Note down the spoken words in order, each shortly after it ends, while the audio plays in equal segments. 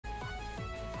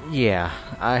Yeah,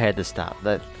 I had to stop.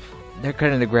 They're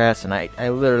cutting the grass, and I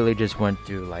literally just went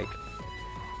through like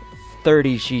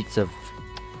 30 sheets of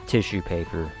tissue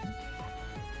paper.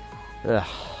 Ugh,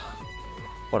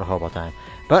 what a horrible time.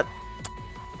 But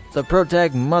the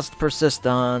protag must persist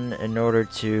on in order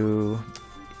to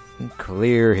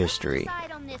clear history.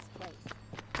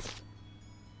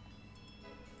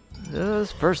 This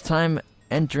is first time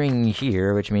entering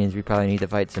here, which means we probably need to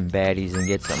fight some baddies and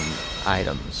get some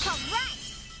items.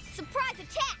 Surprise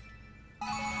attack!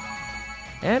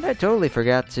 And I totally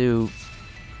forgot to...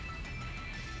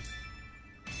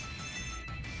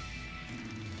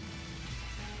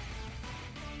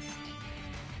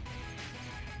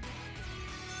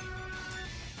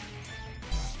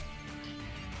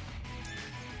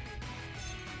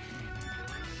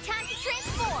 Time to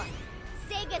transform!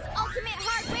 Sega's ultimate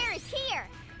hardware is here!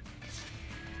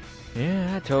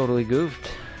 Yeah, I totally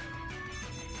goofed.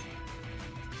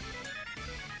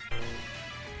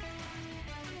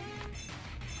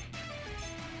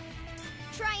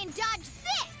 Try and dodge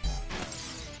this!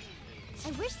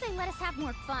 I wish they let us have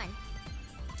more fun.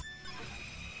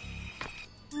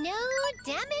 No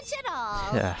damage at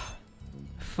all. Yeah.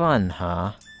 Fun,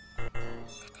 huh?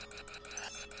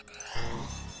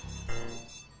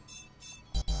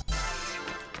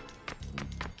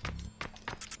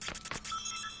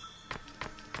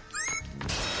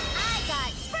 I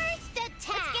got first attack!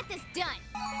 Let's get this done!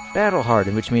 Battle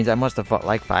hardened, which means I must have fought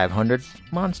like 500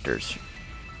 monsters.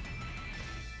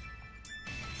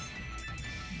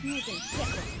 You're gonna get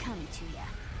what's coming to ya.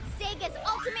 Sega's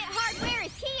ultimate hardware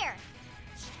is here!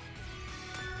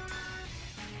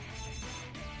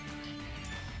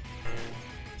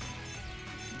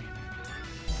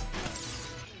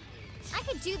 I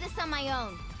could do this on my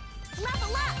own.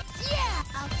 Level up! Yeah!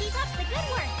 I'll keep up the good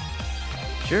work!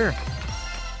 Sure.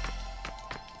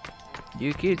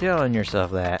 You keep telling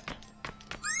yourself that.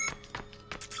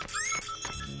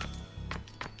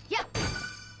 Yep!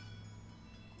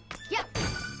 Yep!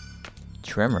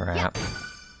 Tremor app.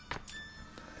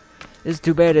 It's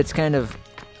too bad it's kind of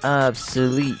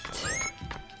obsolete.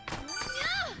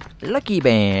 Lucky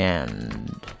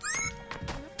Band.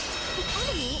 The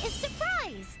enemy is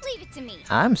surprised! Leave it to me!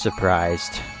 I'm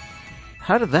surprised.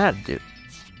 How did that do?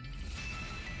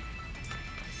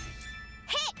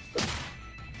 Hit!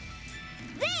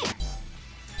 There!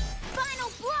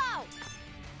 Final blow!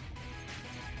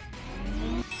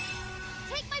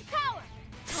 Take my power!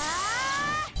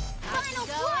 Ah! Final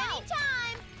blow!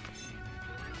 Anytime!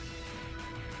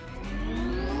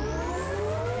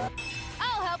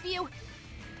 I'll help you!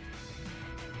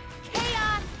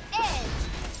 Chaos Edge!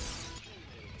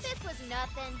 This was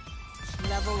nothing.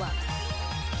 Level up.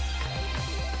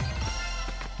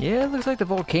 Yeah, it looks like the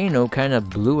volcano kind of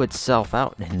blew itself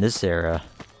out in this era.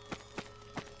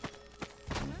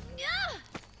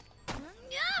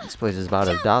 This place is about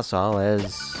as docile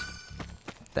as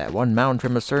that one mound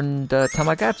from a certain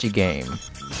Tamagotchi game. You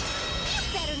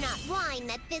better not whine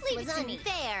that this was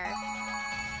unfair.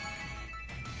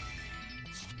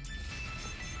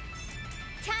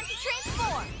 Time to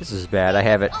transform. This is bad. I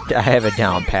have it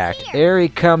down packed. There he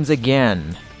comes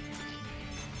again.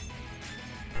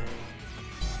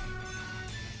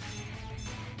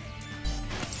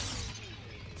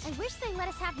 I wish they let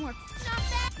us have more. Not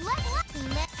that level up.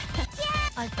 Yeah.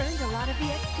 I've earned a lot of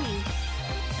EXP.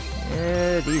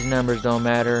 Yeah, these numbers don't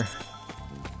matter.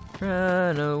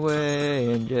 Run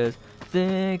away and just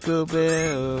think a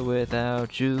bit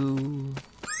without you.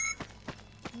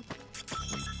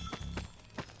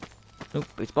 Nope,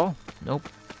 baseball. Nope.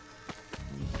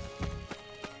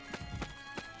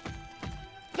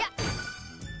 Yeah.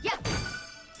 Yeah.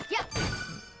 Yeah.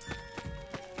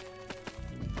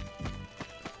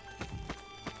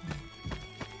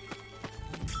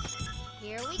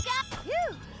 Here we go.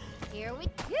 Phew. Here we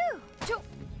go.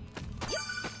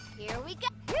 Here we go.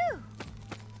 Phew.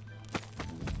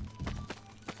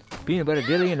 Peanut butter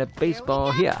jelly and a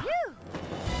baseball here. Phew.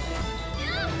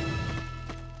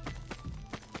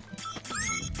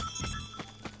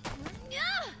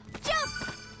 Jump.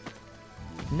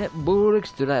 Netball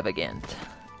extravagant.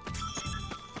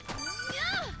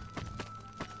 Yeah.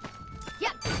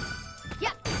 Yeah.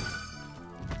 Yeah.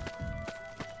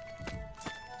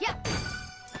 Yeah.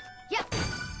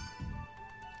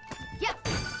 Yeah.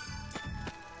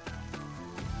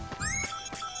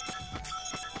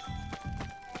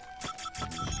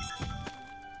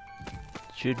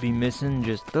 Should be missing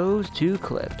just those two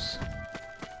clips.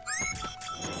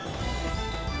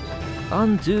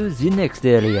 On to the next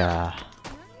area.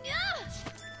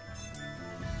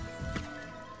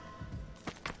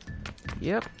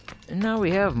 Yep, and now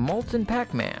we have Molten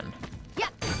Pac-Man. Yeah.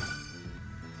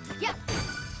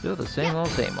 Still the same old,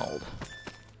 same old.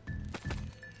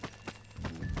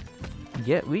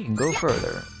 Yet we can go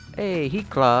further. Hey, heat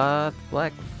cloth,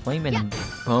 black flaming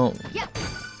bone.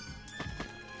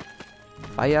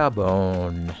 Fire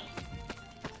bone.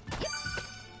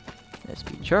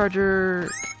 SP charger.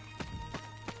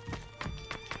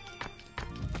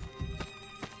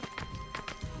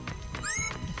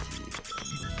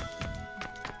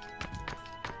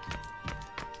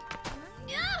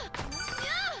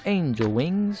 Angel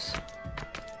wings.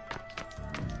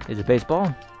 Is it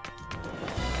baseball?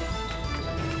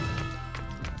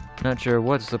 Not sure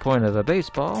what's the point of a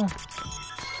baseball.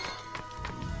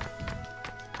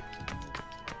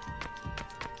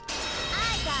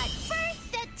 I got first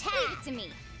attack. Leave it to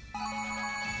me.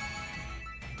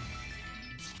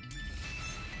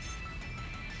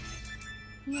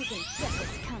 You can get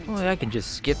what's coming. Oh, I can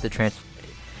just skip the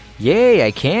Yay,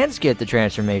 I can skip the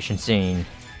transformation scene.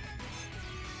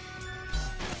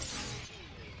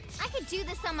 I could do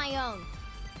this on my own.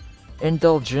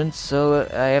 Indulgence, so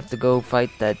I have to go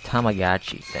fight that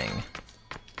Tamagotchi thing.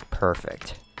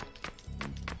 Perfect.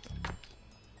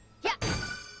 Yeah.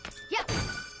 Yeah.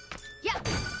 Yeah.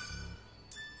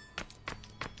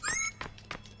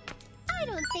 I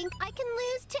don't think I can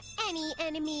lose to any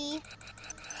enemy.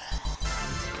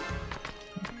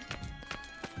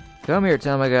 Come here,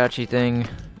 Tamagotchi thing.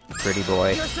 Pretty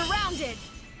boy. You're surrounded.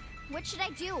 What should I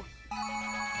do?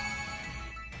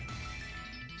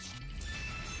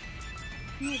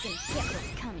 You can get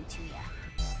what's coming to you.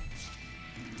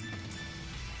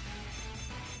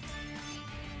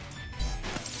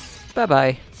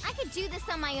 Bye-bye. I could do this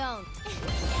on my own.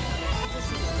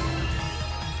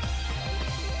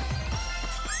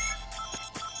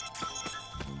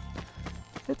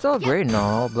 It's all great and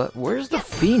all, but where's the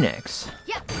Phoenix?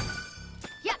 Yeah.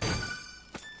 Yeah.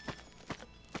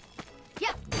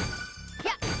 Yeah.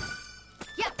 Yeah.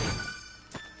 Yeah.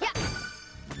 Yeah.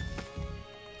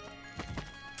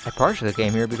 I partially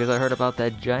came here because I heard about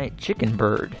that giant chicken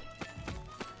bird.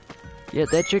 Yet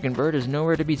that chicken bird is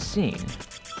nowhere to be seen.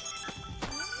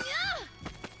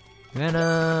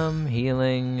 Venom,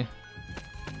 healing.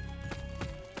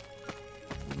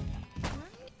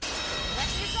 Let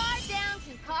your guard down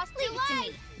can cost you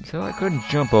life. So I couldn't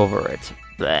jump over it.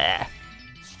 Blah.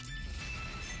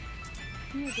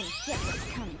 You can get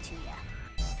what's coming to you.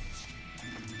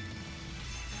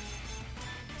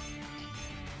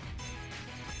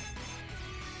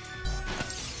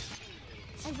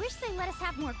 I wish they let us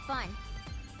have more fun.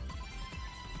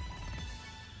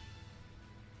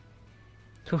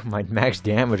 My max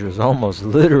damage was almost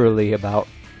literally about...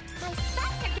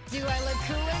 Do I look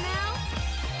cooler now?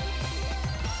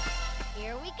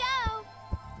 Here we go.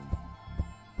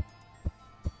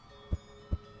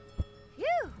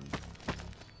 Phew.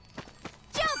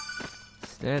 Jump.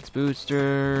 Stats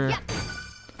booster. Yep.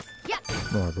 Yep.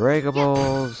 More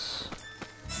breakables.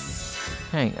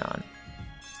 Hang on.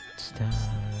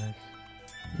 Stats.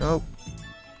 Nope.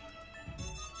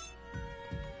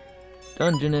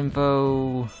 Dungeon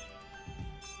info.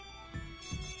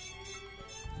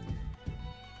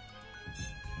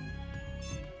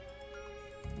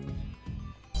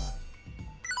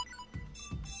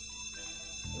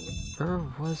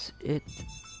 Or was it?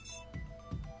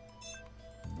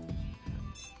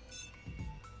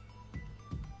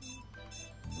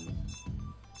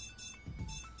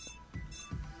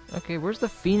 Okay, where's the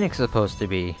Phoenix supposed to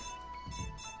be?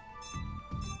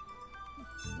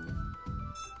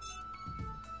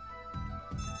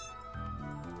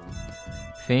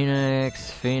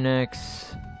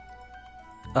 Phoenix.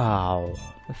 Oh,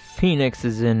 the Phoenix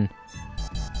is in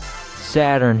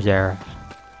Saturn's era.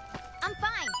 I'm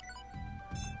fine.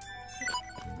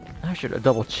 I should have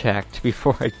double checked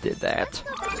before I did that.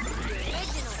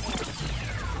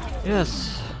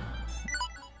 Yes.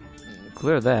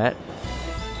 Clear that.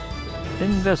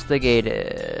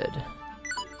 Investigated.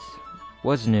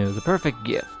 What's new? The perfect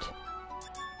gift.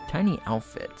 Tiny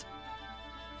outfit.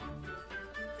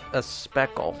 A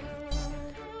speckle.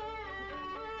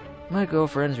 My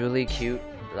girlfriend's really cute.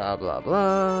 Blah blah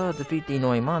blah. Defeat the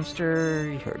annoying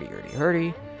monster.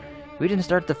 Hurdy. We didn't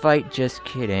start the fight, just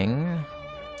kidding.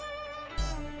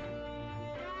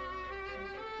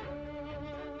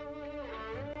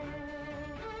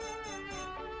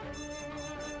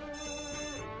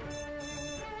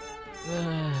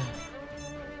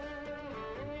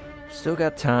 Still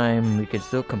got time. We can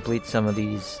still complete some of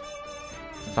these.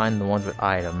 Find the ones with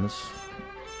items.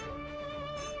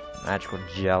 Magical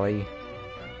jelly.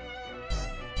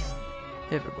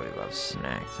 Everybody loves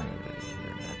snacks.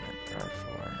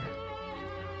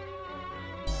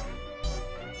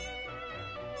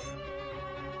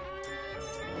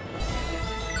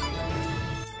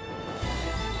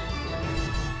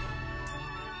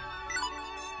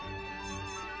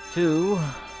 2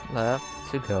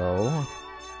 left to go.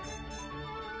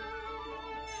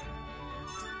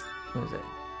 What is it?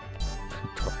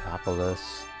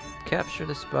 Tortopolis. Capture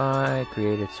the spy,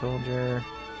 create a soldier.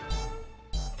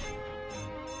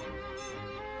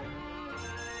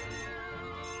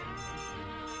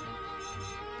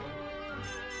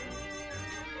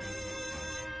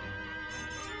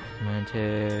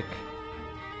 Romantic.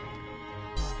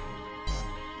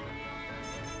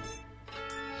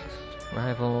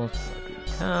 Rivals,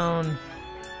 town.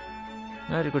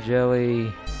 Magical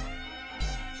jelly.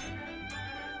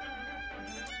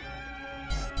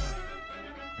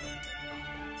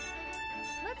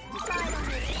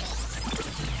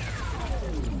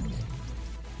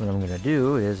 What I'm gonna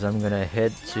do is I'm gonna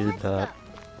head to the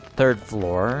 3rd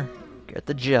floor, get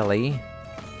the jelly,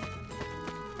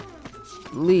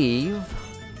 leave,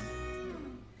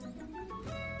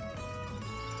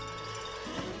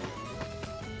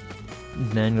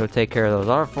 and then go take care of those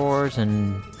R4s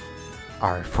and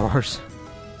R4s.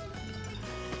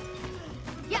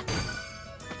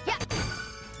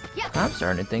 I'm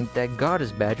starting to think that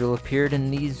Goddess badge will appear in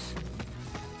these.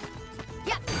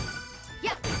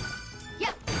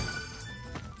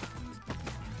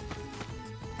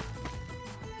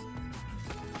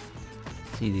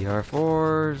 See the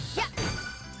R4s.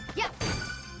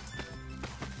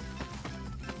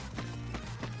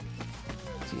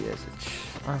 CSH.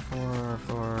 R4,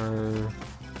 R4.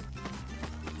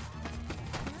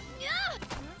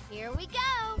 Here we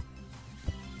go.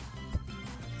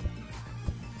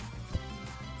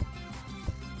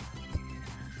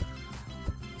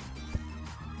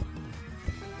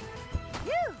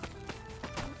 Phew.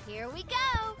 Here we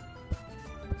go.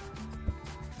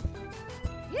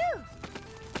 Phew.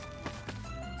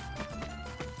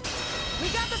 We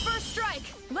got the first strike.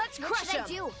 Let's crush him. What should I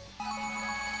do?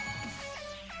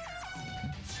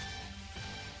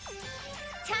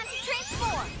 Time to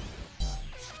transform.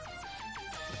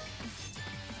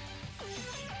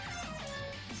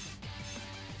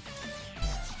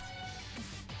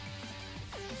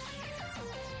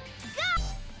 Go!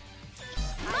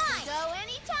 Mine. Go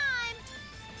anytime.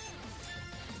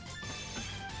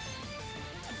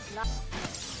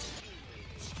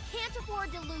 Can't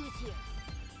afford to lose here.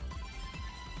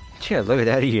 Yeah, look at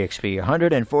that EXP,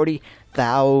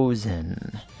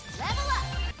 140,000. Level up!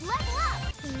 Level up!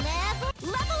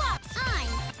 Level up!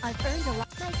 I've earned a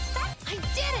lot. My spec. I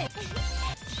did it!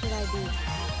 Should I be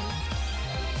happy?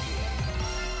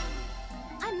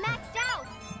 I'm maxed out!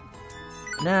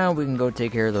 Now we can go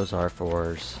take care of those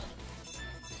R4s.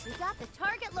 We got the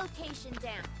target location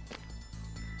down.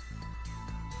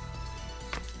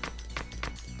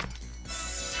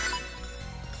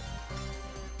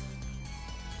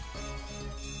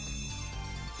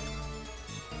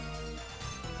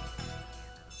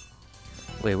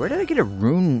 Wait, where did I get a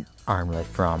rune armlet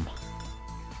from?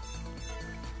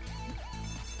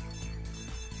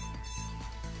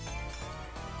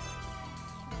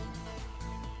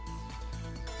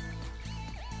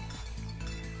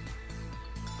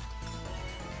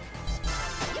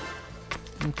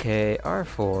 Okay,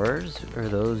 R4s are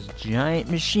those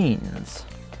giant machines.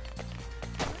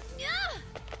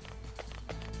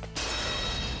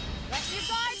 Let your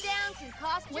guard down, can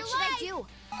cost your life. What should I do?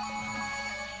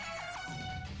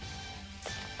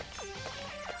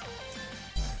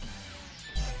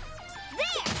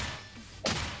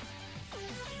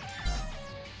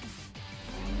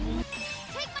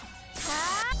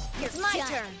 It's my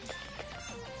turn.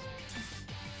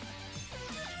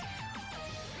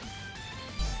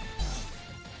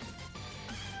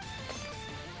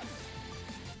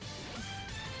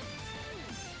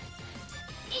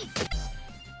 Eat.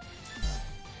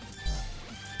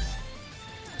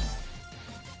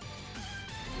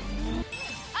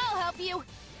 I'll help you.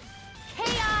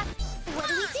 Chaos. What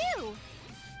do we do?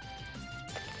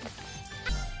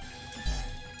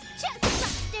 Just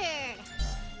mustard.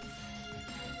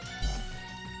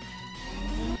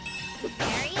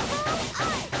 Variable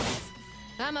arts.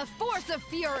 I'm a force of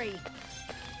fury.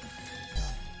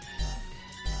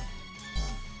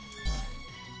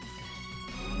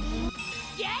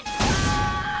 Get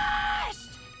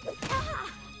crushed!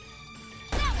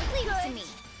 That was leave it to me.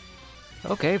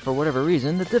 Okay, for whatever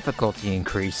reason, the difficulty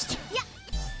increased. Yeah.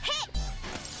 Hit!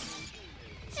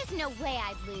 There's no way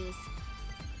I'd lose.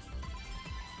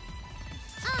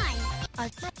 I'm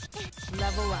a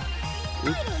Level up. I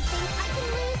don't think I can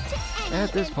lose to any.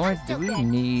 At this point, do we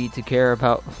need to care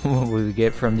about what we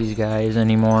get from these guys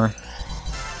anymore?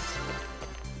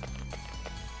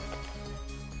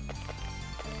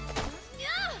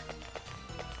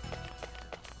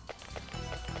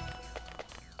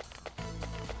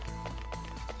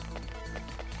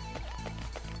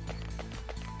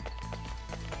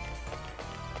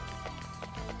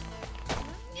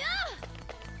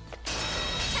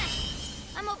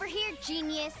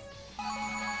 genius.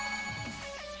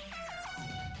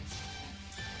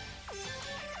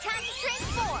 Time to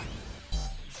transform.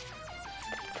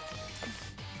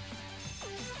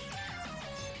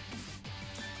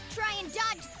 Try and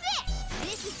dodge this.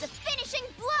 This is the finishing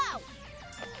blow.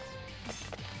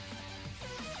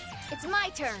 It's my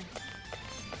turn.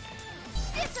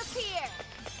 Disappear.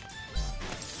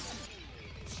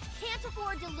 Can't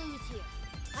afford to lose here.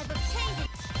 I've obtained it.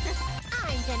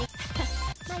 I'm getting...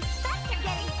 My specs are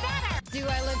getting better. Do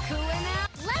I look cooler now?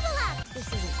 Level up. This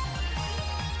isn't...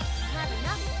 Not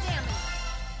enough stamina.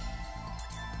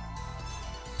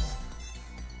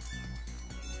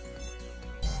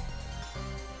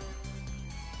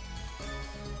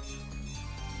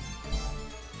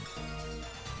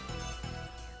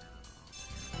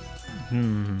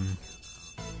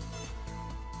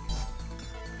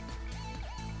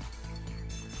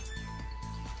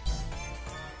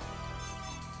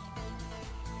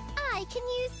 I can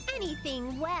use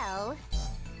anything well.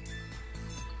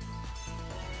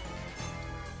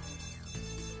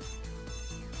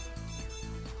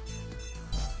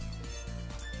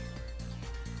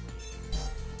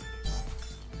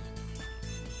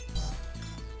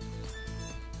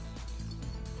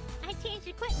 I changed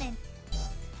equipment.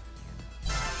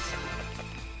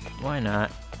 Why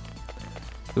not?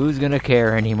 Who's gonna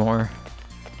care anymore?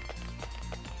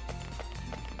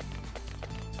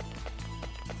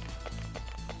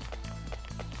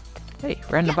 Hey,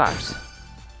 random box.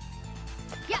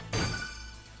 Yeah.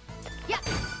 Yeah.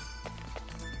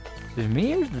 To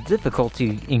me, is the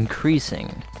difficulty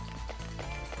increasing?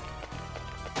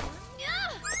 You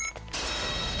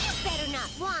better not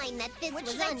whine that this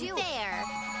was unfair.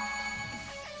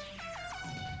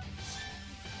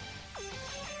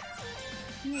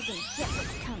 You're gonna get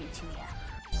what's coming to you.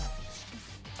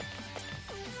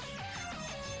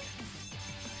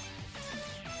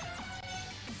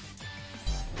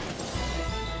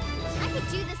 I could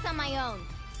do this on my own.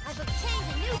 I've obtained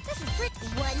a new... This is pretty...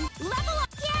 One level up!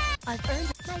 Yeah! I've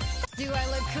earned my... Do I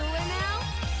look cooler now?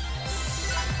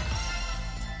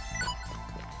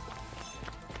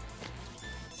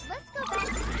 Let's go back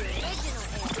to the original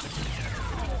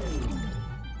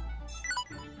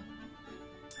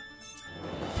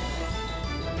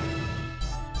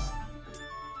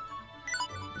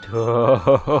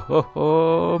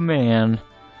Oh man.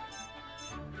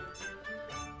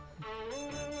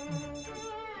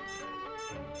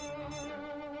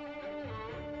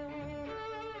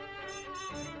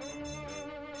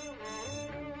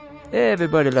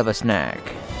 Everybody love a snack.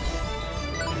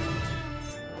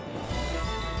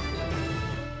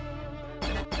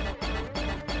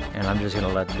 And I'm just gonna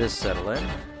let this settle in.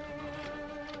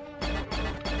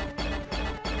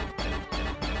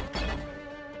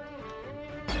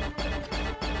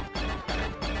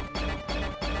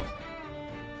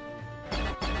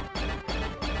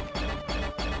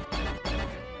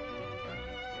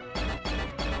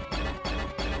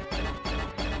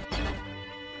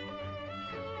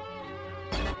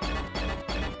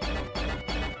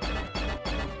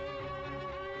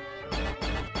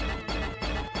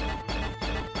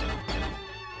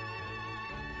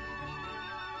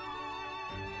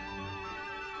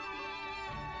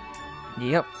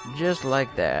 Yep, just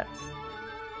like that.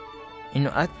 You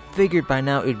know, I figured by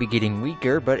now it'd be getting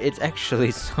weaker, but it's actually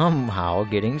somehow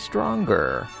getting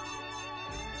stronger.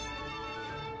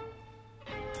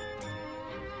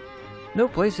 No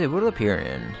place it will appear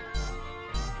in.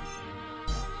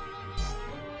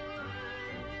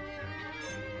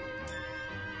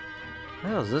 What the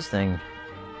hell is this thing?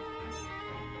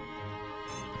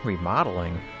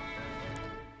 Remodeling.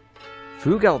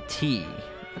 Frugal tea.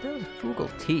 What the hell is frugal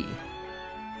tea?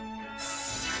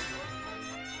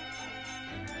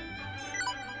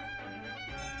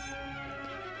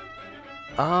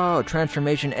 Oh,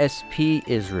 transformation SP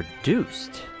is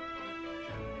reduced.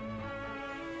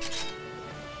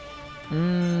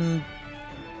 I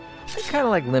kind of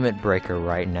like Limit Breaker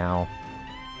right now.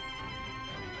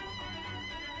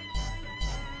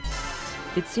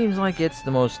 It seems like it's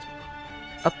the most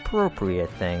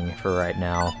appropriate thing for right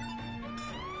now.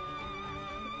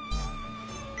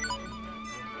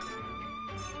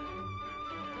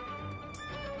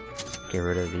 Get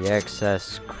rid of the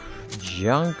excess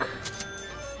junk.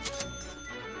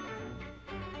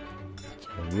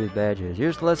 Use badges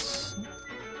useless.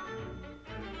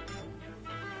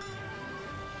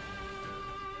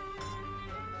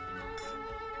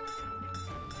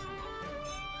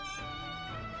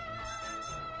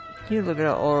 You look at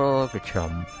that, oh, look at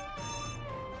chum.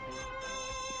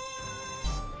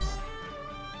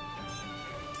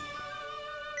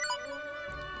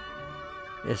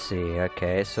 Let's see,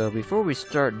 okay, so before we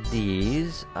start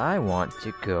these, I want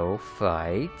to go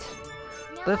fight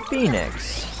the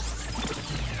Phoenix.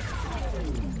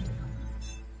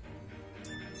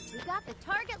 We got the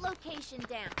target location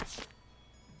down.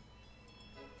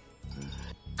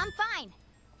 I'm fine.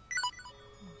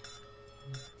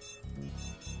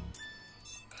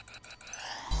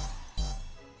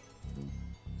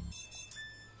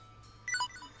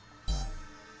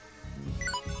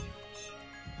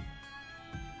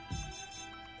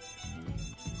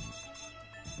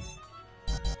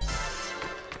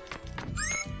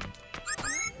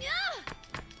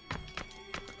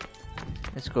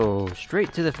 Let's go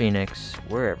straight to the Phoenix,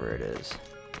 wherever it is.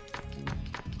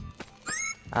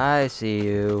 I see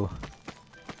you.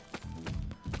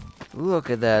 Look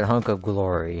at that hunk of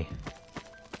glory.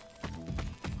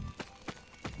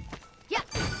 Yeah.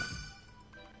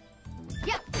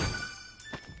 Yeah.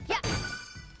 Yeah.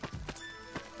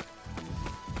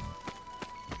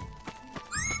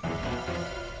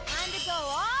 Time to go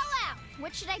all out.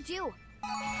 What should I do?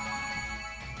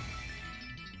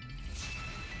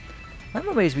 I'm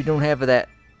amazed we don't have that,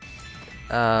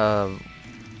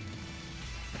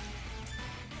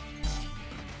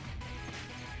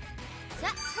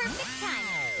 Perfect time.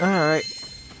 alright.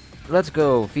 Let's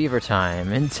go, fever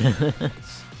time, into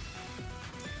this.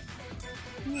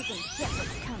 You're gonna get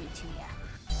what's coming to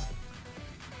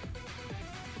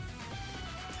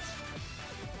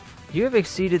you. You have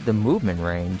exceeded the movement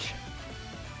range.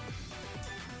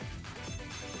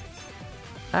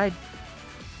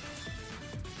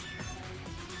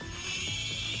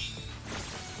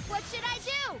 What should I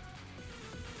do?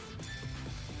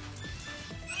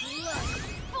 Blood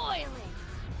boiling.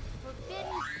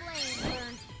 Forbidden flame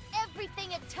burns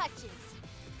everything it touches.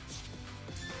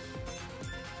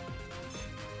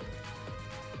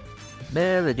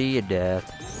 Melody of death.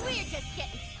 We're just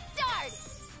getting started.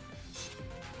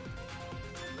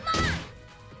 Mine!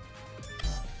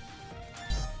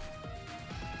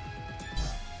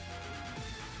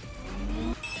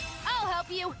 I'll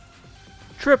help you.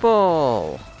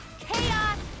 Triple!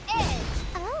 Chaos Edge.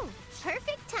 Oh,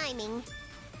 perfect timing.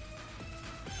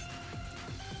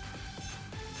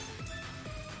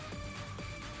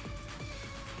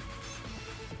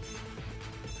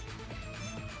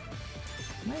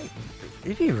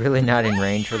 Is he really not in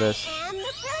range for this? I am the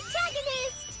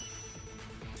protagonist.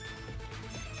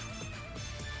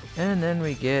 And then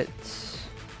we get...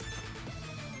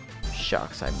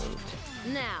 Shucks, I moved.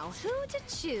 Now, who to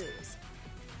choose?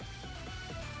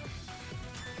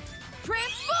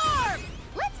 Transform!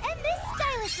 Let's end this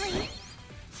stylishly.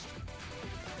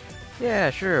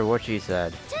 Yeah, sure, what she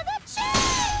said. To the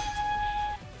chest.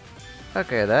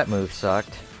 Okay, that move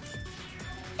sucked.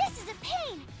 This is a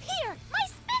pain. Here, my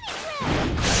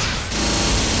spinning web.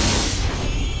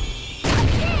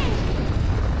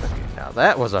 Now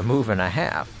that was a move and a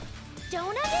half.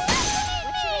 Don't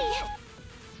underestimate me.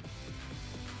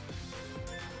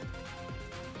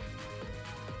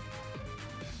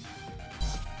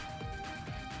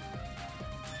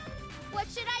 What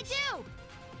should I do?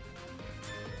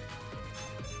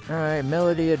 Alright,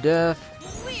 Melody of Death.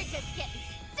 We're just getting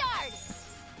started.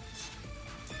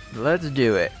 Let's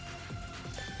do it.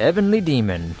 Heavenly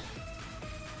Demon.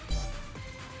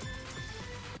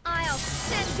 I'll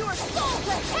send your soul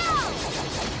to hell.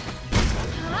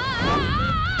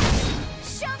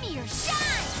 Show me your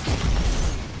shine.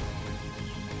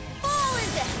 Fall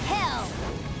into hell.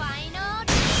 Final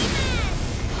demon.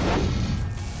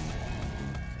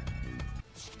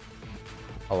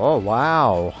 Oh,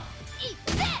 wow. Eat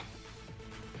this.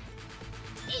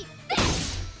 Eat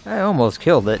this. I almost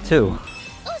killed it, too.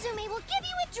 Uzume will give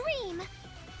you a dream.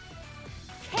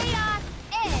 Chaos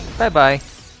Edge. Bye-bye.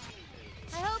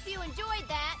 I hope you enjoyed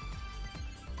that.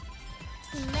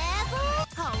 Level.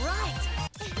 All right.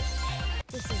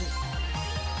 This isn't.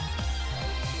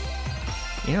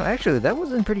 You know, actually, that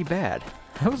wasn't pretty bad.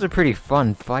 That was a pretty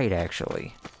fun fight,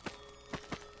 actually.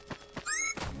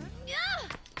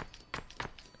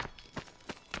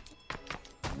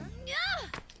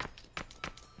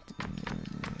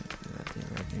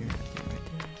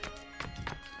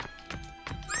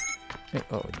 Wait,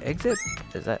 oh, exit?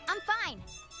 Is that... I'm fine.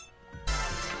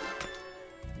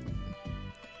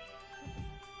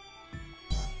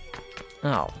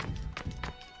 Oh.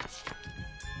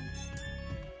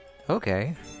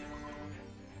 Okay.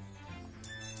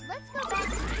 Let's go back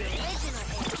to the original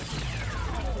age.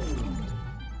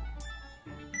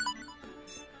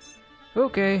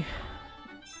 Okay.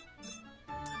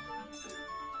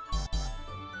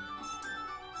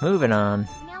 Moving on.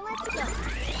 Now let's go.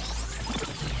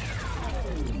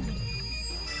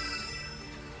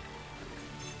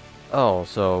 Oh,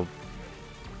 so...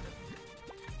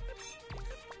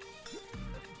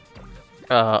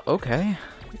 okay.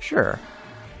 Sure.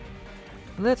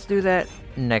 Let's do that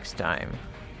next time.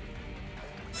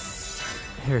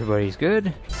 Everybody's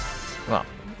good? Well,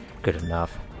 good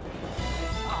enough.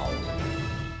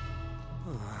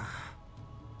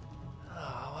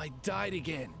 Oh, I died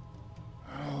again.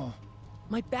 Oh.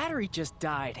 My battery just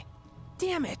died.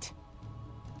 Damn it!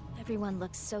 Everyone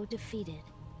looks so defeated.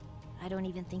 I don't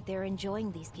even think they're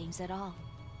enjoying these games at all.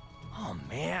 Oh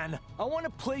man, I want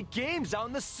to play games out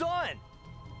in the sun!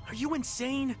 Are you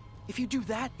insane? If you do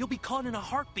that, you'll be caught in a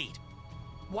heartbeat.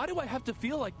 Why do I have to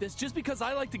feel like this just because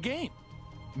I like the game?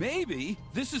 Maybe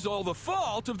this is all the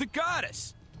fault of the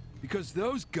goddess. Because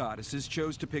those goddesses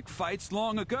chose to pick fights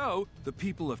long ago, the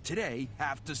people of today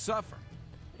have to suffer.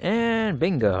 And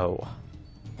bingo.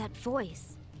 That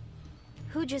voice.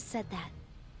 Who just said that?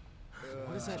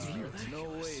 What does that mean? No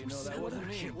way, no, that wasn't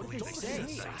me. What did they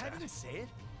say? I didn't say it.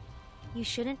 You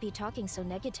shouldn't be talking so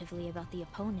negatively about the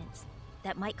opponents.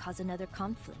 That might cause another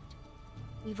conflict.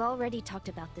 We've already talked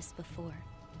about this before.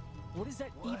 What does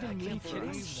that even mean for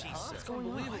us? What's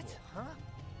going on? Huh?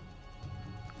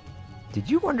 Did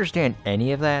you understand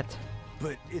any of that?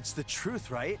 But it's the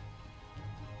truth, right?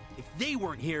 If they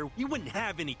weren't here, you wouldn't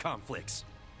have any conflicts.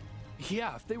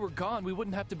 Yeah, if they were gone, we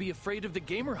wouldn't have to be afraid of the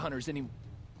gamer hunters anymore.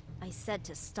 I said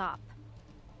to stop.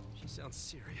 She sounds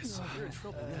serious. You're in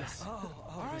trouble, yes.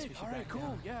 Alright,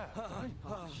 cool, yeah. Fine.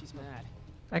 She's mad.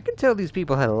 I can tell these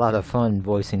people had a lot of fun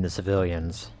voicing the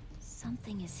civilians.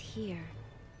 Something is here,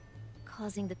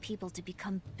 causing the people to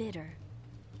become bitter,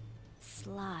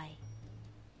 sly.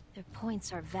 Their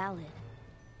points are valid.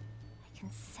 I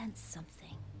can sense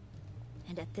something.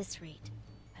 And at this rate,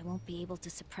 I won't be able to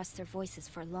suppress their voices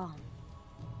for long.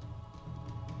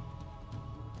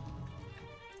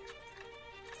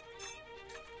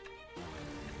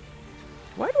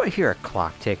 Why do I hear a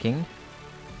clock ticking?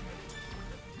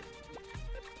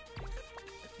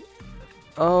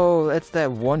 Oh, that's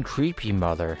that one creepy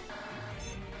mother.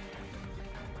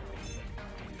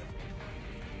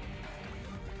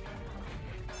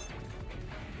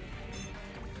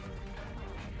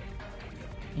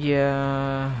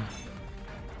 Yeah.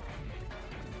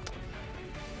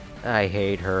 I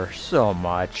hate her so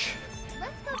much.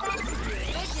 Let's go back to the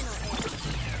original era.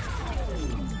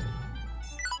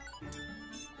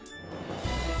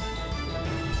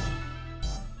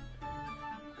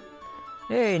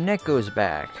 Hey, Neko's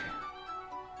back.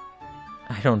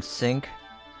 I don't sink.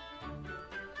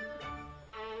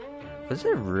 Was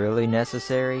it really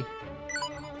necessary?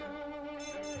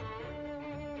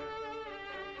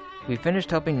 We finished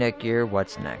helping Netgear.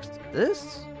 What's next?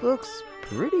 This looks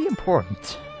pretty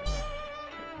important.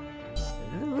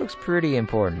 It looks pretty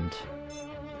important.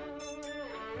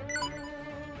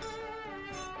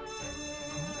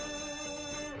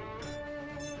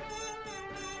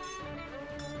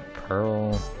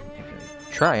 Pearl.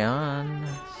 Try on.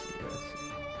 Let's see.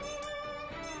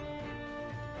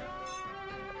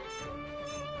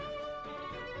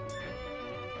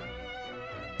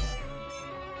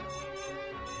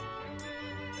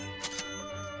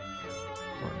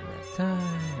 One more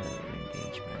time.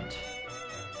 Engagement.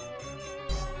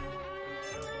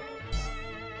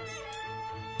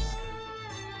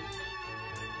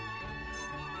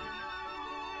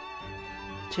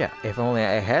 Yeah, if only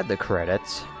I had the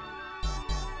credits.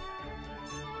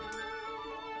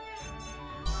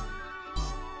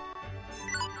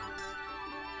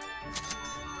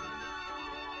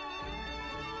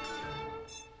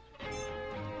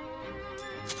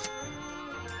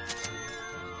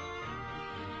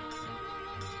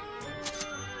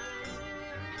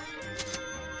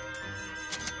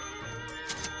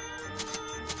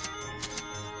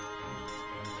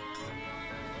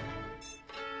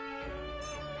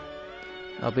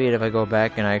 Albeit if I go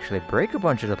back and I actually break a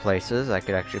bunch of the places, I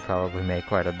could actually probably make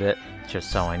quite a bit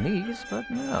just selling these, but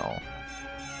no.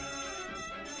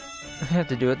 I have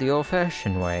to do it the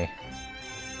old-fashioned way.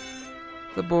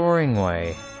 The boring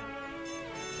way.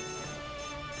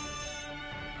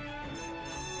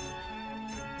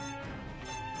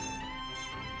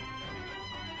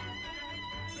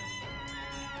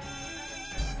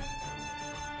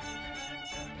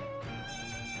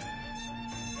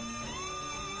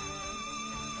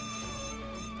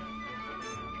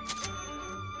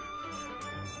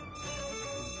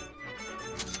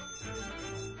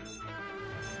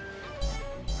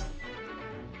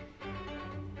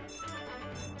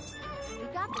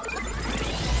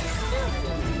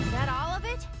 Is that all of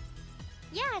it?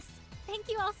 Yes, thank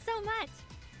you all so much.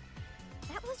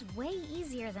 That was way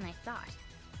easier than I thought.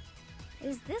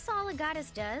 Is this all a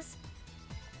goddess does?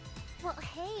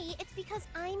 Well, hey, it's because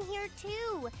I'm here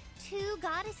too. 2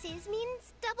 goddesses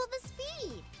means double the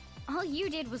speed. All you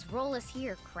did was roll us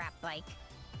here, crap bike.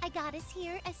 I got us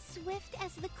here as swift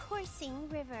as the coursing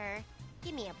river.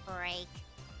 Give me a break.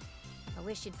 I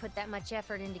wish you'd put that much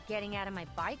effort into getting out of my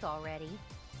bike already.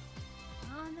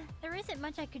 There isn't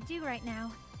much I could do right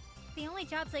now. The only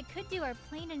jobs I could do are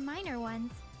plain and minor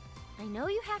ones. I know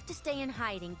you have to stay in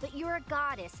hiding, but you're a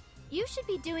goddess. You should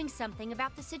be doing something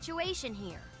about the situation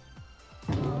here.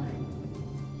 Oh,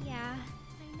 yeah,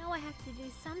 I know I have to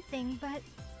do something, but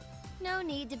No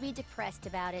need to be depressed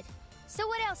about it. So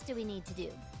what else do we need to do?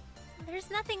 there's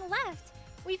nothing left.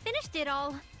 We finished it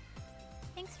all.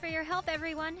 Thanks for your help,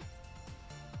 everyone.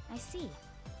 I see.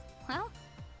 Well,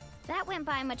 that went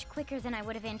by much quicker than I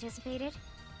would have anticipated.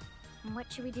 And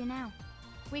what should we do now?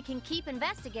 We can keep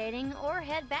investigating or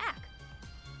head back.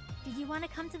 Did you want to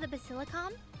come to the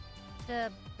Basilicom?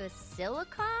 The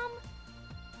Basilicom?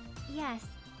 Yes.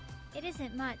 It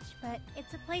isn't much, but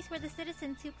it's a place where the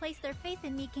citizens who place their faith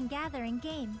in me can gather and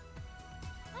game.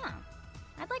 Huh.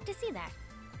 I'd like to see that.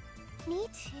 Me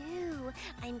too.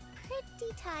 I'm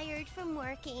pretty tired from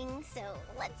working, so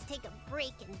let's take a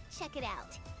break and check it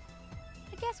out.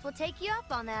 I guess we'll take you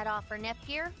up on that offer,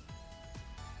 Nepgear.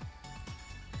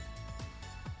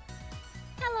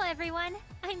 Hello, everyone.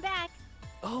 I'm back.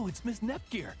 Oh, it's Miss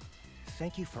Nepgear.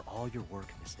 Thank you for all your work,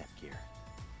 Miss Nepgear.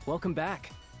 Welcome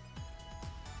back.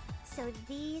 So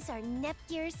these are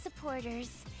Nepgear's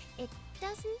supporters. It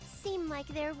doesn't seem like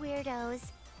they're weirdos.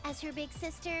 As her big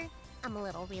sister, I'm a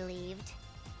little relieved.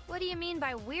 What do you mean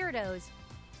by weirdos?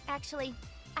 Actually,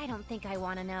 I don't think I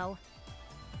want to know.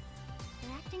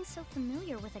 They're acting so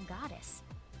familiar with a goddess.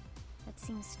 That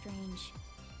seems strange.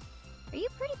 Are you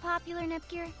pretty popular,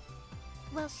 Nepgear?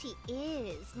 Well, she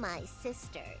is my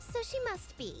sister, so she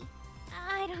must be.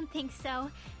 I don't think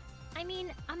so. I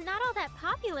mean, I'm not all that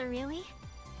popular, really.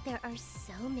 There are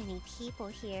so many people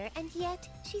here, and yet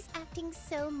she's acting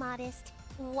so modest.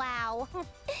 Wow.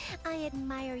 I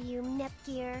admire you,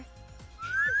 Nepgear.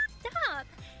 Stop!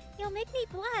 You'll make me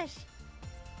blush.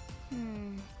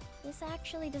 This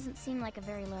actually doesn't seem like a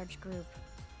very large group.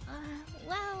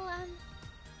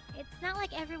 It's not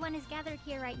like everyone is gathered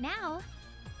here right now.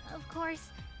 Of course,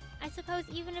 I suppose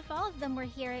even if all of them were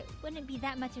here, it wouldn't be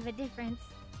that much of a difference.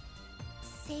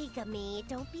 Segami,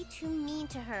 don't be too mean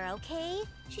to her, okay?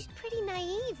 She's pretty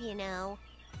naive, you know.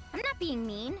 I'm not being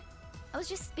mean. I was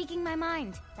just speaking my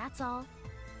mind, that's all.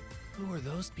 Who are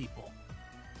those people?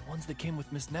 The ones that came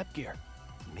with Miss Nepgear.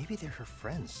 Maybe they're her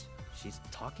friends. She's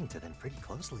talking to them pretty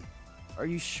closely. Are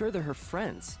you sure they're her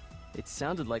friends? It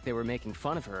sounded like they were making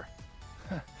fun of her.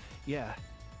 Yeah.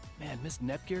 Man, Miss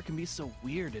Nepgear can be so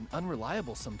weird and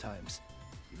unreliable sometimes.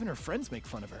 Even her friends make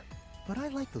fun of her. But I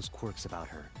like those quirks about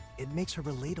her. It makes her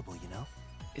relatable, you know?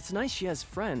 It's nice she has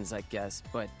friends, I guess,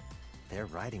 but... They're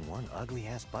riding one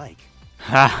ugly-ass bike.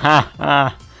 Ha ha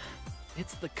ha!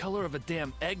 It's the color of a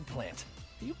damn eggplant.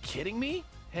 Are you kidding me?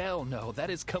 Hell no, that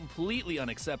is completely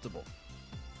unacceptable.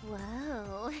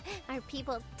 Whoa, are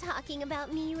people talking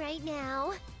about me right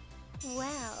now?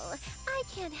 Well, I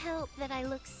can't help that I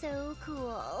look so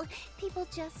cool. People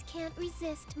just can't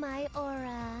resist my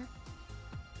aura.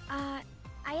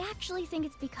 I actually think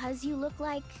it's because you look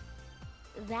like...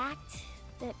 that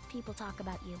people talk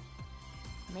about you.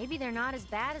 Maybe they're not as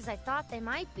bad as I thought they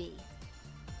might be.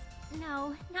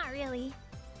 No, not really.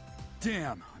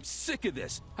 Damn, I'm sick of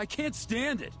this. I can't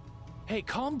stand it. Hey,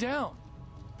 calm down.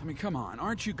 I mean, come on,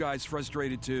 aren't you guys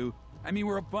frustrated too? I mean,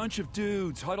 we're a bunch of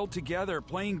dudes huddled together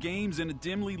playing games in a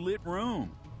dimly lit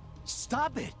room.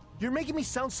 Stop it! You're making me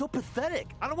sound so pathetic.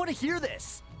 I don't want to hear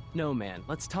this. No, man,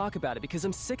 let's talk about it because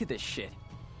I'm sick of this shit.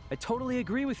 I totally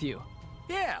agree with you.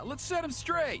 Yeah, let's set them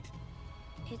straight.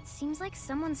 It seems like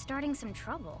someone's starting some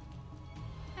trouble.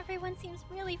 Everyone seems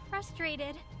really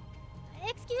frustrated.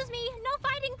 Excuse me, no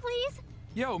fighting, please!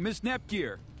 Yo, Miss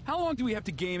Nepgear, how long do we have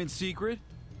to game in secret?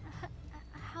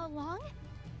 How long?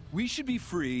 We should be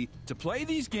free to play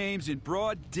these games in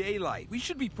broad daylight. We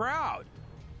should be proud.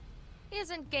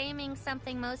 Isn't gaming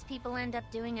something most people end up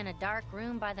doing in a dark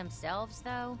room by themselves,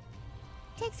 though?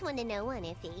 Takes one to know one,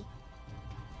 Iffy.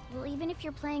 Well, even if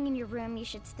you're playing in your room, you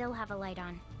should still have a light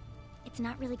on. It's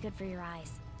not really good for your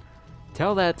eyes.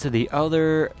 Tell that to the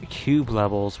other cube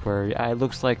levels where it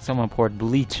looks like someone poured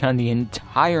bleach on the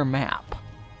entire map.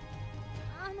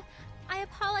 I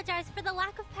apologize for the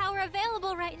lack of power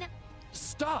available right now.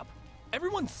 Stop!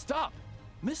 Everyone stop!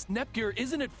 Miss Nepgear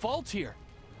isn't at fault here.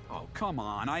 Oh, come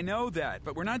on, I know that,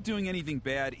 but we're not doing anything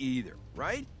bad either,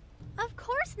 right? Of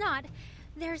course not.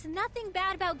 There's nothing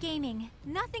bad about gaming.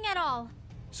 Nothing at all.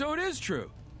 So it is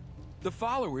true. The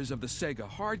followers of the Sega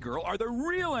Hard Girl are the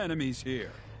real enemies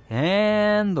here.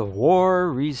 And the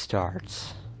war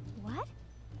restarts. What?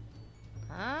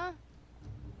 Huh?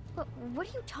 What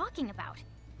are you talking about?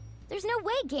 There's no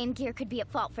way Game Gear could be at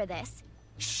fault for this.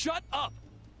 Shut up!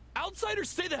 Outsiders,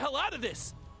 stay the hell out of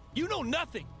this! You know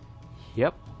nothing!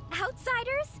 Yep.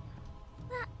 Outsiders?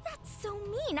 That's so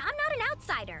mean. I'm not an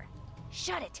outsider.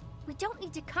 Shut it. We don't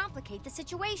need to complicate the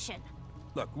situation.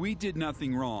 Look, we did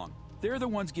nothing wrong. They're the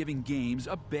ones giving games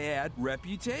a bad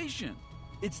reputation.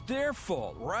 It's their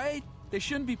fault, right? They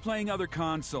shouldn't be playing other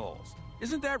consoles.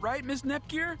 Isn't that right, Miss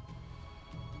Nepgear?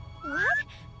 What?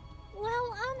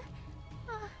 Well,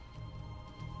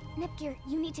 Nepgear,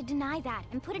 you need to deny that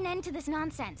and put an end to this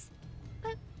nonsense.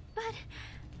 But,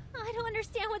 I don't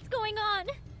understand what's going on.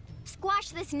 Squash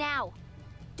this now.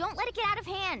 Don't let it get out of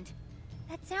hand.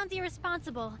 That sounds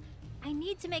irresponsible. I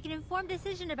need to make an informed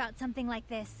decision about something like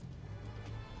this.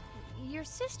 Your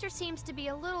sister seems to be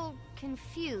a little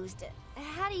confused.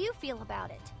 How do you feel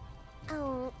about it?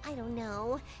 Oh, I don't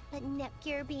know. But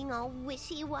Nepgear being all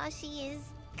wishy-washy is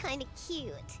kinda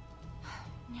cute.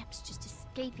 Nep's just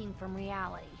escaping from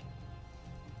reality.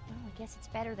 Well, I guess it's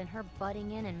better than her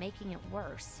butting in and making it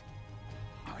worse.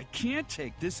 I can't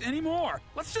take this anymore.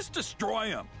 Let's just destroy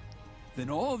them. Then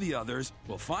all the others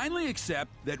will finally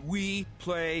accept that we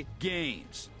play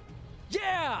games.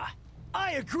 Yeah!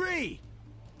 I agree!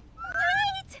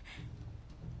 What?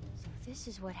 So this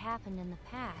is what happened in the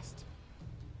past.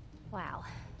 Wow.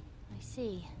 I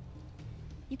see.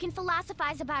 You can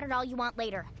philosophize about it all you want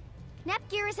later.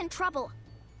 Nepgear is in trouble.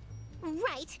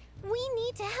 Right. We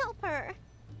need to help her.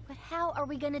 But how are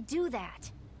we gonna do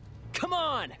that? Come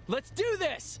on! Let's do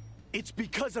this! It's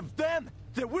because of them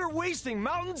that we're wasting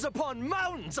mountains upon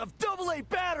mountains of AA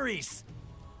batteries!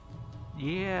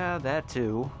 Yeah, that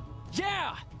too.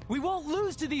 Yeah! We won't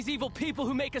lose to these evil people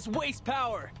who make us waste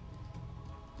power!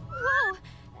 Whoa!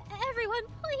 Everyone,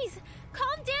 please,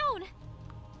 calm down!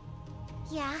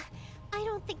 Yeah, I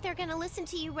don't think they're gonna listen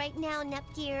to you right now,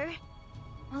 Nepgear.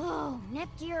 Oh,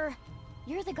 Nepgear,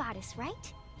 you're the goddess,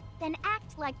 right? Then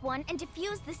act like one and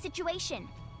defuse the situation.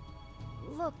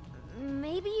 Look,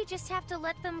 maybe you just have to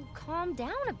let them calm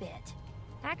down a bit.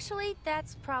 Actually,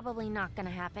 that's probably not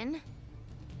gonna happen.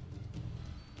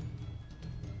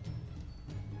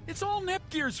 It's all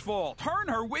Nepgear's fault. Her and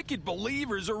her wicked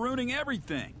believers are ruining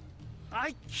everything.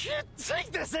 I can't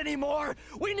take this anymore!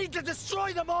 We need to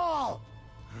destroy them all!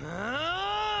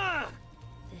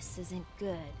 This isn't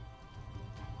good.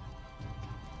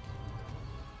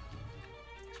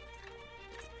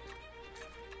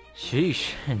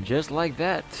 Sheesh, and just like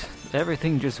that,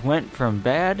 everything just went from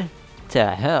bad to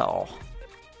hell.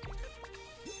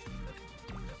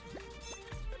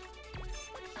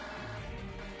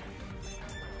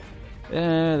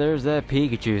 There's that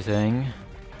Pikachu thing.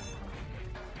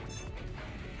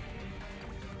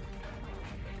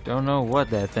 Don't know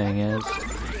what that thing is.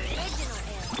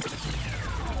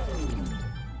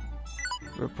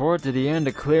 Report to the end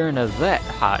of clearing of that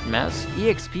hot mess.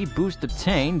 EXP boost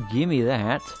obtained, gimme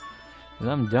that. 'Cause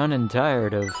I'm done and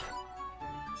tired of...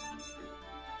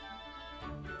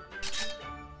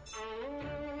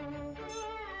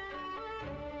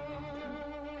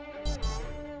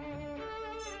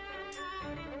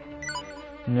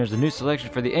 And there's a new selection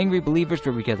for the angry believers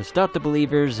where we gotta stop the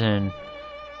believers and...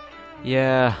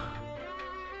 Yeah...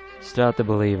 Stop the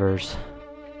believers.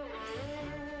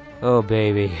 Oh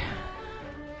baby.